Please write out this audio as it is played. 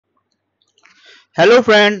Hello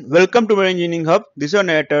friend, welcome to my engineering hub. This is your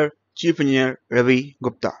narrator, Chief Engineer Ravi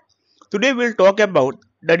Gupta. Today we'll talk about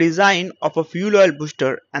the design of a fuel oil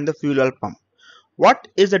booster and the fuel oil pump. What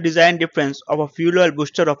is the design difference of a fuel oil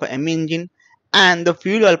booster of a ME engine and the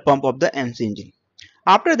fuel oil pump of the MC engine?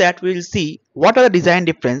 After that we'll see what are the design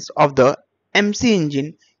difference of the MC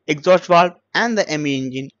engine exhaust valve and the ME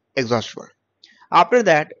engine exhaust valve. After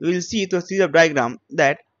that we'll see through a series of diagram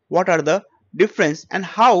that what are the difference and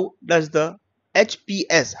how does the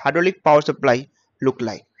HPS hydraulic power supply look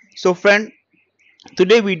like. So friend,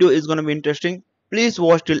 today video is going to be interesting. Please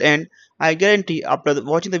watch till end. I guarantee after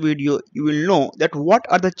watching the video you will know that what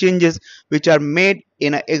are the changes which are made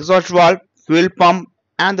in an exhaust valve, fuel pump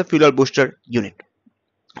and the fuel booster unit.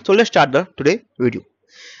 So let's start the today video.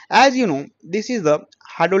 As you know, this is the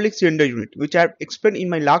hydraulic cylinder unit which I have explained in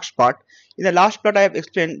my last part. In the last part I have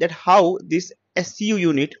explained that how this SCU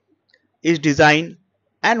unit is designed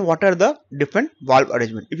and what are the different valve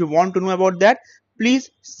arrangement. If you want to know about that,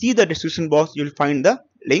 please see the description box. You will find the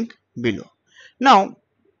link below. Now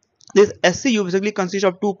this SCU basically consists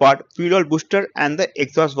of two parts, fuel oil booster and the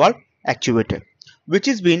exhaust valve actuator, which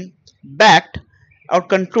is being backed or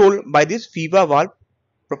controlled by this FIVA valve,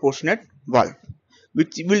 proportionate valve,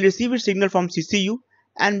 which will receive its signal from CCU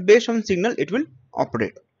and based on signal it will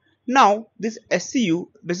operate. Now this SCU,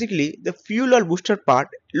 basically the fuel oil booster part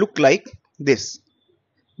look like this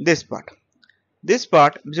part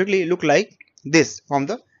basically look like this from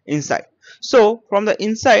the inside. So from the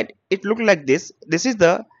inside it look like this. This is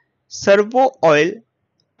the servo oil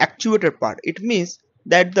actuator part. It means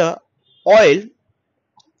that the oil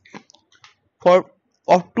for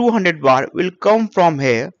of 200 bar will come from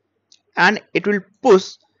here and it will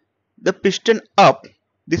push the piston up,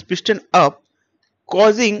 this piston up,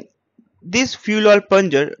 causing this fuel oil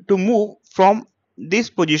plunger to move from this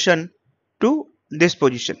position to this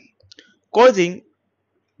position, causing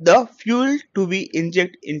the fuel to be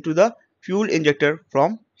injected into the fuel injector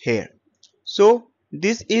from here. So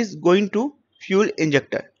this is going to fuel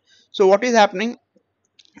injector. So what is happening?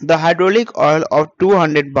 The hydraulic oil of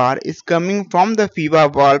 200 bar is coming from the FIVA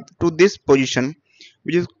valve to this position,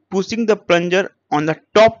 which is pushing the plunger on the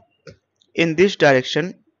top in this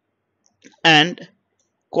direction and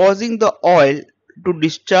causing the oil to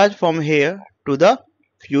discharge from here to the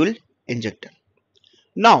fuel injector.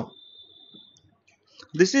 Now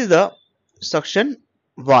this is the suction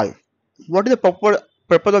valve. What is the purpose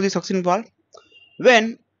of the suction valve?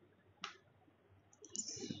 When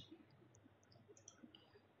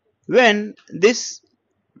this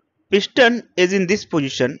piston is in this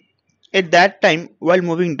position, at that time while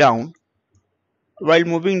moving down, what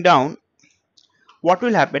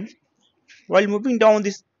will happen? While moving down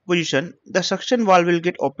this position, the suction valve will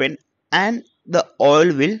get open and the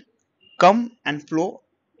oil will come and flow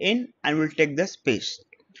in and will take the space.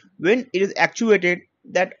 When it is actuated,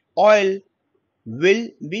 that oil will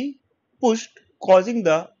be pushed, causing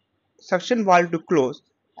the suction valve to close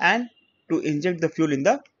and to inject the fuel in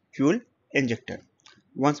the fuel injector.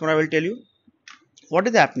 Once more I will tell you what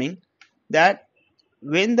is happening, that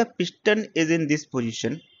when the piston is in this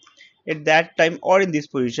position, at that time or in this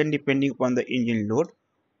position depending upon the engine load,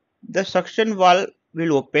 the suction valve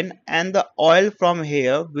will open and the oil from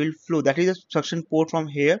here will flow. That is the suction port from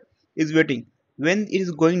here is waiting. When it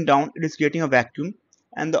is going down, it is creating a vacuum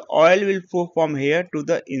and the oil will flow from here to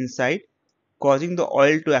the inside, causing the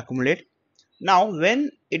oil to accumulate. Now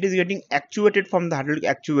when it is getting actuated from the hydraulic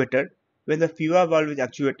actuator, when the FIVA valve is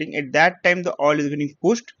actuating, at that time the oil is getting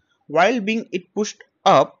pushed. While being it pushed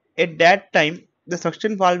up, at that time the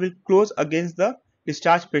suction valve will close against the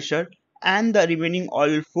discharge pressure and the remaining oil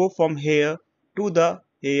will flow from here to the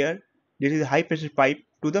here. This is a high pressure pipe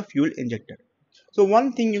to the fuel injector. So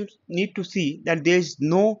one thing you need to see, that there is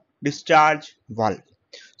no discharge valve.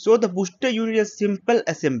 So the booster unit is a simple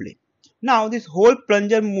assembly. Now this whole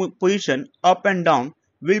plunger position up and down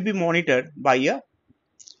will be monitored by a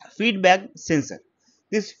feedback sensor.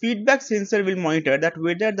 This feedback sensor will monitor that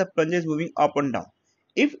whether the plunger is moving up and down.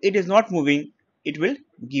 If it is not moving, it will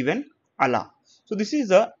give an alarm. So this is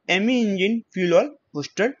the ME engine fuel oil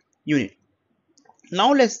booster unit.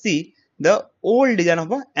 Now let's see the old design of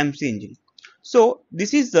a MC engine. So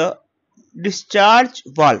this is the discharge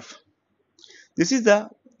valve. This is the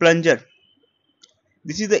plunger.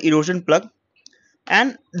 This is the erosion plug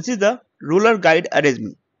and this is the roller guide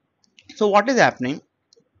arrangement. So what is happening?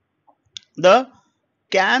 The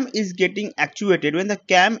cam is getting actuated when the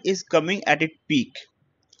cam is coming at its peak.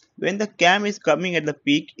 When the cam is coming at the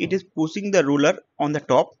peak, it is pushing the roller on the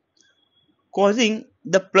top, causing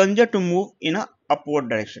the plunger to move in a upward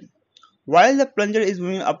direction. While the plunger is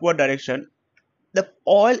moving upward direction, the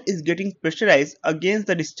oil is getting pressurized against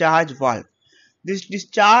the discharge valve. This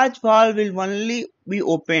discharge valve will only be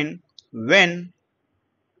open when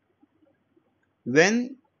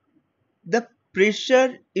the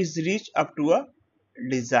pressure is reached up to a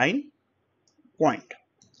design point.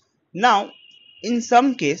 Now, in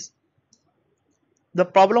some case, the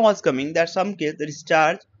problem was coming that some case the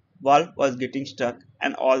discharge valve was getting stuck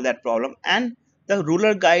and all that problem, and the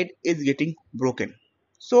ruler guide is getting broken.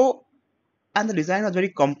 So, and the design was very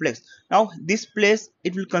complex. Now, this place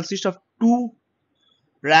it will consist of two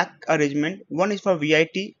rack arrangement. One is for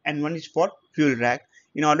VIT and one is for fuel rack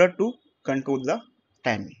in order to control the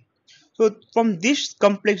timing. So from this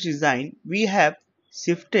complex design, we have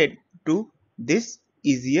shifted to this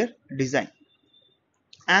easier design,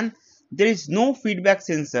 and there is no feedback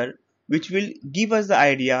sensor which will give us the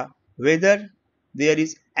idea whether there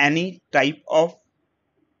is any type of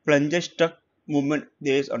plunger stuck movement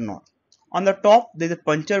there is or not. On the top, there is a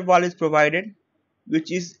puncture valve is provided,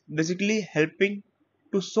 which is basically helping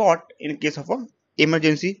to sort in case of a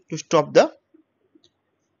emergency to stop the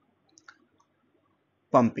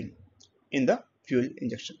pumping in the fuel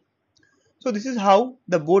injection. So this is how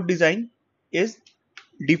the board design is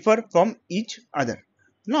differ from each other.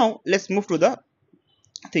 Now let's move to the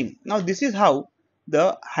thing. Now this is how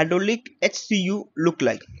the hydraulic HCU look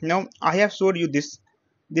like. Now I have showed you this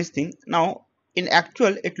thing. Now in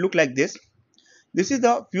actual it look like this. This is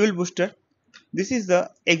the fuel booster. This is the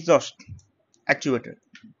exhaust actuator.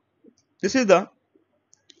 This is the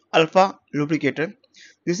alpha lubricator.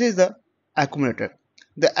 This is the accumulator.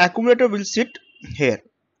 The accumulator will sit here.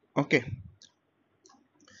 Okay.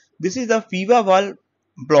 This is the FIVA valve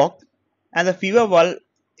block, and the FIVA valve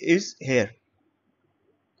is here.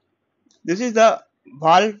 This is the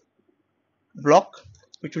valve block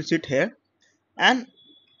which will sit here, and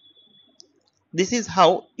this is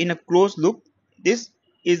how in a closed loop this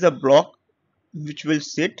is a block which will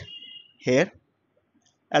sit here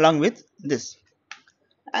along with this,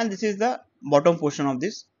 and this is the bottom portion of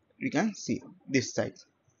this. You can see this side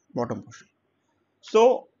bottom portion.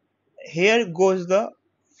 So here goes the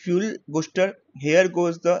fuel booster, here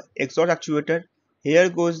goes the exhaust actuator, here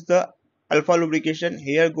goes the alpha lubrication,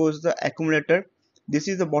 here goes the accumulator. This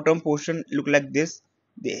is the bottom portion look like this.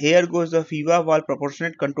 Here goes the FIVA valve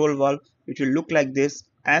proportionate control valve which will look like this,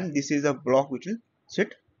 and this is a block which will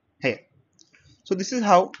sit here. So this is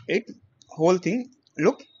how it whole thing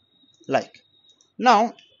look like.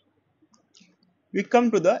 Now we come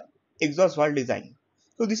to the exhaust valve design.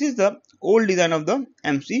 So this is the old design of the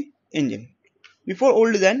MC engine. Before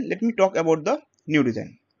old design, let me talk about the new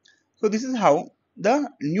design. So this is how the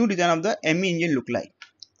new design of the ME engine look like.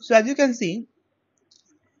 So as you can see,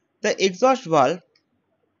 the exhaust valve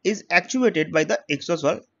is actuated by the exhaust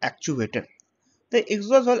valve actuator. The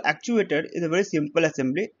exhaust valve actuator is a very simple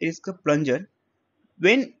assembly. It is a plunger.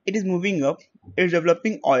 When it is moving up, it is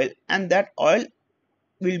developing oil, and that oil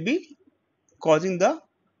will be causing the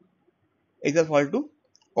exhaust valve to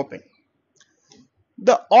open.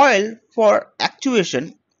 The oil for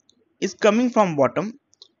actuation is coming from bottom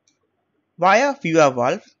via FIVA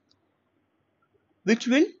valve, which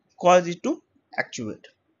will cause it to actuate.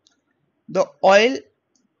 The oil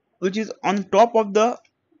which is on top of the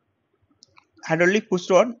hydraulic push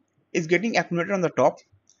rod is getting accumulated on the top.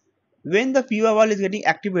 When the FIVA valve is getting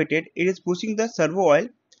activated, it is pushing the servo oil,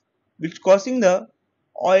 which causing the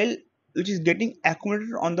oil which is getting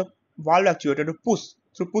accumulated on the valve actuator to push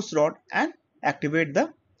through push rod and activate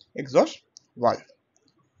the exhaust valve.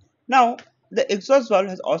 Now the exhaust valve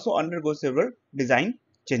has also undergone several design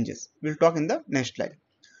changes. We'll talk in the next slide.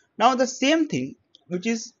 Now the same thing which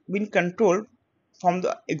is being controlled from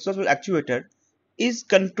the exhaust valve actuator is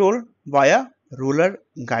controlled via roller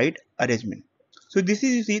guide arrangement. So this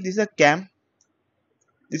is, you see, this is a cam,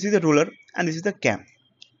 this is the roller, and this is the cam.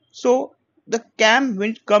 So the cam,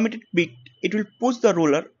 when it come at peak, it will push the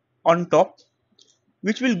roller on top,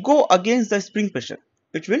 which will go against the spring pressure,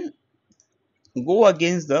 and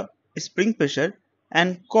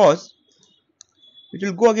cause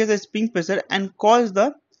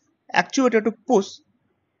the actuator to push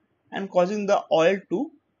and causing the oil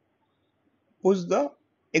to push the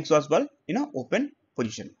exhaust valve in an open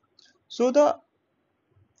position. So the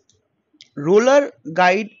roller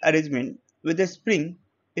guide arrangement with a spring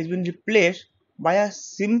is been replaced by a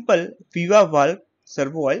simple FIVA valve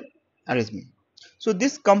servo oil arrangement. So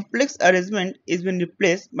this complex arrangement is been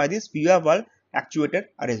replaced by this FIVA valve actuator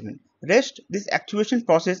arrangement. Rest, this actuation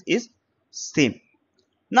process is same.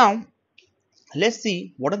 Now let's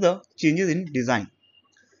see what are the changes in design.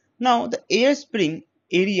 Now the air spring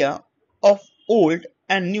area of old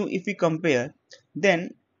and new, if we compare,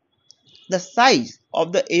 then the size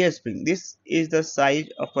of the air spring. This is the size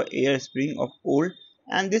of a air spring of old,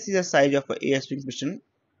 and this is the size of a air spring piston.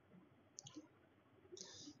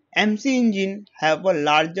 MC engine have a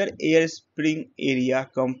larger air spring area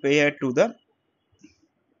compared to the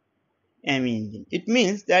ME engine. It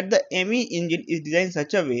means that the ME engine is designed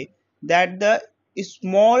such a way that the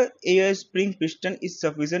small air spring piston is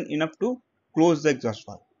sufficient enough to close the exhaust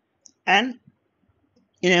valve. And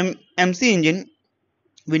in MC engine,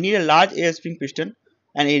 we need a large air spring piston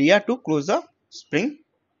and area to close the spring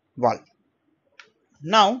valve.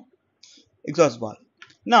 Now, exhaust valve.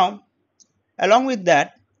 Now, along with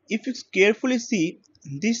that, if you carefully see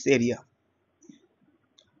this area,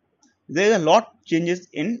 there is a lot changes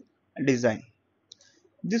in design.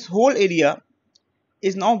 This whole area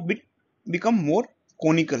is now become more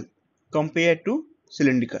conical compared to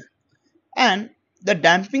cylindrical, and the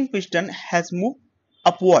damping piston has moved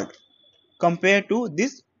upward compared to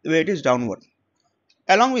this where it is downward.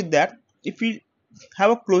 Along with that, if we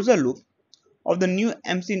have a closer look of the new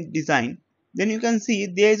MC design, then you can see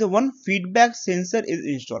there is a one feedback sensor is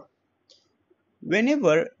installed.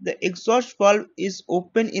 Whenever the exhaust valve is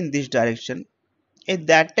open in this direction, at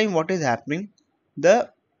that time what is happening, the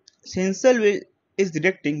sensor is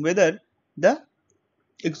detecting whether the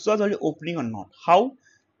exhaust valve is opening or not. How?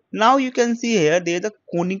 Now you can see here there is a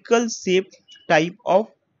conical shaped type of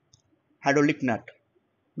hydraulic nut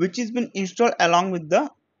which has been installed along with the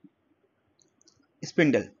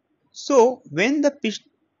spindle. So when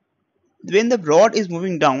the rod is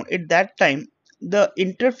moving down, at that time the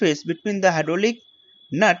interface between the hydraulic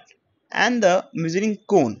nut and the measuring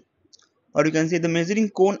cone, or you can say the measuring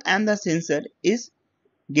cone and the sensor, is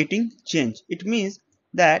getting changed. It means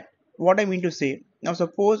that, what I mean to say, now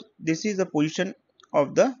suppose this is the position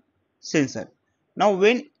of the sensor. Now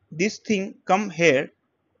when this thing come here,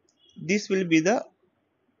 this will be the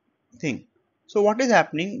thing. So what is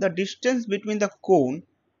happening, the distance between the cone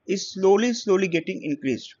is slowly getting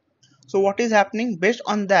increased. So what is happening, based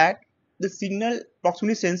on that the signal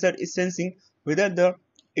proximity sensor is sensing whether the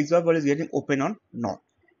exhaust valve is getting open or not,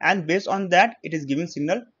 and based on that it is giving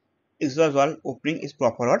signal exhaust valve opening is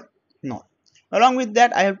proper or not. Along with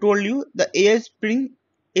that, I have told you the air spring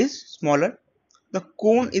is smaller, the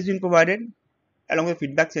cone is being provided along with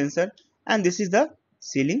feedback sensor, and this is the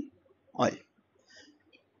sealing oil.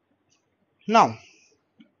 Now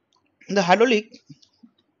the hydraulic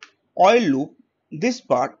oil loop, this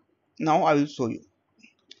part, now I will show you.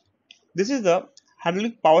 This is the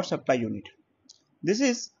hydraulic power supply unit. This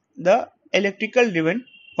is the electrical driven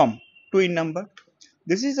pump, 2 in number.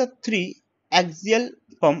 This is a 3 axial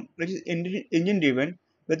pump which is engine driven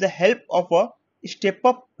with the help of a step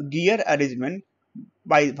up gear arrangement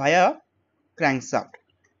via crankshaft.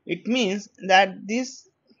 It means that this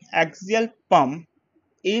axial pump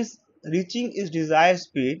is reaching its desired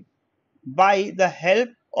speed by the help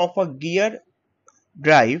of a gear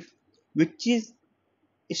drive which is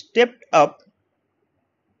stepped up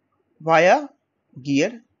via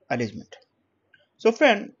gear arrangement. So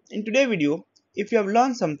friend, in today's video, if you have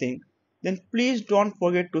learned something, then please don't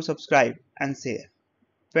forget to subscribe and share.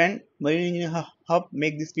 Friend, Marine Engineering Hub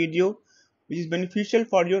make this video which is beneficial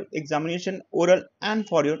for your examination, oral and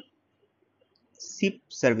for your ship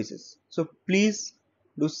services. So please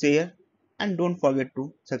do share and don't forget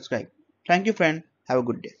to subscribe. Thank you friend. Have a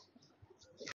good day.